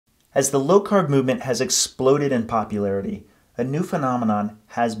As the low-carb movement has exploded in popularity, a new phenomenon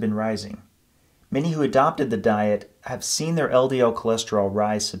has been rising. Many who adopted the diet have seen their LDL cholesterol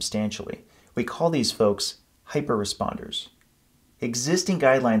rise substantially. We call these folks hyperresponders. Existing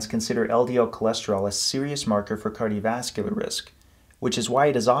guidelines consider LDL cholesterol a serious marker for cardiovascular risk, which is why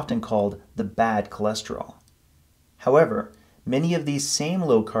it is often called the bad cholesterol. However, many of these same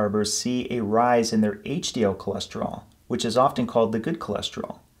low-carbers see a rise in their HDL cholesterol, which is often called the good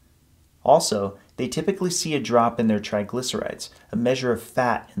cholesterol. Also, they typically see a drop in their triglycerides, a measure of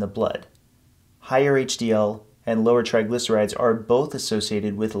fat in the blood. Higher HDL and lower triglycerides are both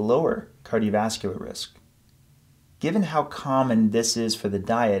associated with lower cardiovascular risk. Given how common this is for the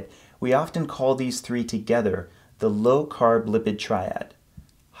diet, we often call these three together the low-carb lipid triad: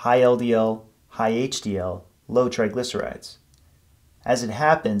 high LDL, high HDL, low triglycerides. As it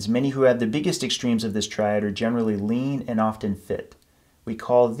happens, many who have the biggest extremes of this triad are generally lean and often fit. We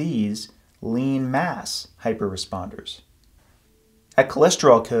call these lean mass hyperresponders. At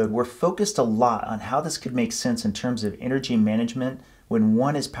Cholesterol Code, we're focused a lot on how this could make sense in terms of energy management when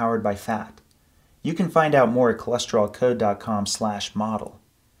one is powered by fat. You can find out more at cholesterolcode.com/model.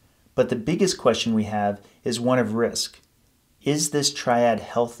 But the biggest question we have is one of risk. Is this triad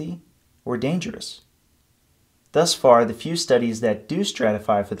healthy or dangerous? Thus far, the few studies that do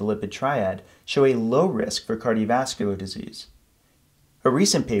stratify for the lipid triad show a low risk for cardiovascular disease. A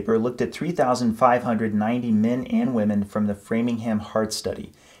recent paper looked at 3,590 men and women from the Framingham Heart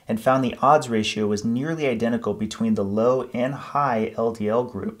Study and found the odds ratio was nearly identical between the low and high LDL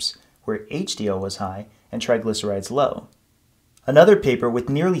groups, where HDL was high and triglycerides low. Another paper with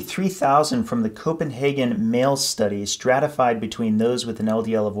nearly 3,000 from the Copenhagen Males Study stratified between those with an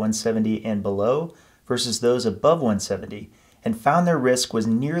LDL of 170 and below versus those above 170 and found their risk was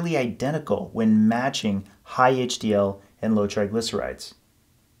nearly identical when matching high HDL and low triglycerides.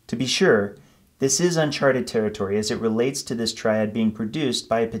 To be sure, this is uncharted territory as it relates to this triad being produced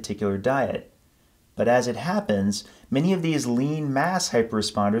by a particular diet. But as it happens, many of these lean mass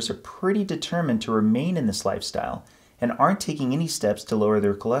hyperresponders are pretty determined to remain in this lifestyle and aren't taking any steps to lower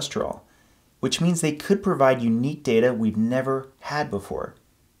their cholesterol, which means they could provide unique data we've never had before.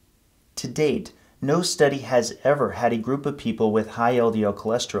 To date, no study has ever had a group of people with high LDL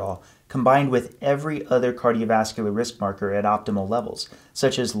cholesterol combined with every other cardiovascular risk marker at optimal levels,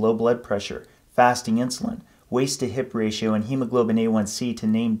 such as low blood pressure, fasting insulin, waist-to-hip ratio, and hemoglobin A1C, to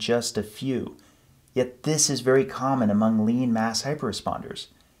name just a few. Yet this is very common among lean mass hyperresponders.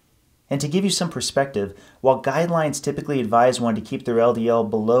 And to give you some perspective, while guidelines typically advise one to keep their LDL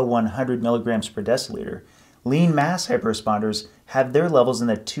below 100 milligrams per deciliter, lean mass hyperresponders have their levels in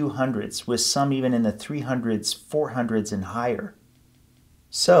the 200s, with some even in the 300s, 400s, and higher.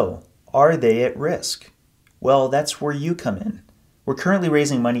 So, are they at risk? Well, that's where you come in. We're currently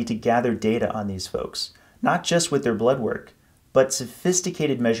raising money to gather data on these folks, not just with their blood work, but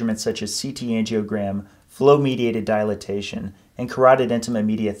sophisticated measurements such as CT angiogram, flow-mediated dilatation, and carotid intima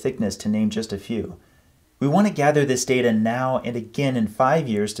media thickness, to name just a few. We want to gather this data now and again in 5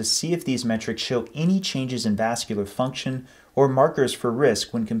 years to see if these metrics show any changes in vascular function or markers for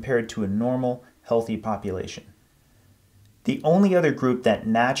risk when compared to a normal, healthy population. The only other group that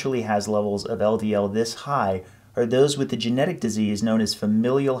naturally has levels of LDL this high are those with the genetic disease known as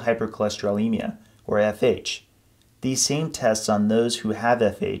familial hypercholesterolemia, or FH. These same tests on those who have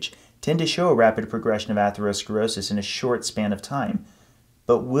FH tend to show a rapid progression of atherosclerosis in a short span of time.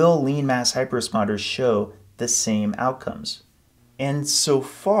 But will lean mass hyperresponders show the same outcomes? And so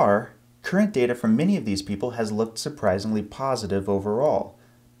far, current data from many of these people has looked surprisingly positive overall.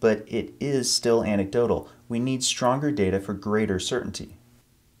 But it is still anecdotal. We need stronger data for greater certainty.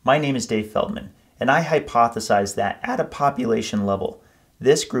 My name is Dave Feldman, and I hypothesize that at a population level,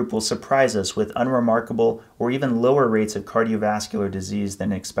 this group will surprise us with unremarkable or even lower rates of cardiovascular disease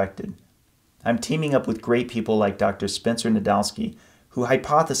than expected. I'm teaming up with great people like Dr. Spencer Nadolsky, who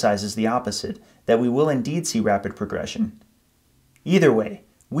hypothesizes the opposite, that we will indeed see rapid progression. Either way,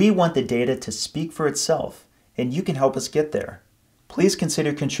 we want the data to speak for itself, and you can help us get there. Please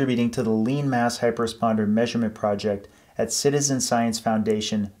consider contributing to the Lean Mass Hyperresponder Measurement Project at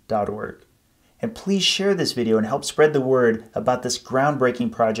citizensciencefoundation.org. And please share this video and help spread the word about this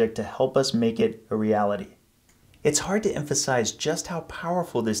groundbreaking project to help us make it a reality. It's hard to emphasize just how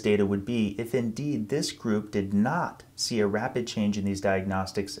powerful this data would be if indeed this group did not see a rapid change in these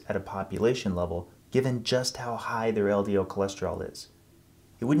diagnostics at a population level, given just how high their LDL cholesterol is.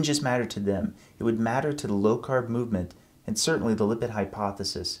 It wouldn't just matter to them, it would matter to the low-carb movement and certainly the lipid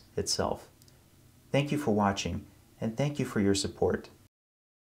hypothesis itself. Thank you for watching, and thank you for your support.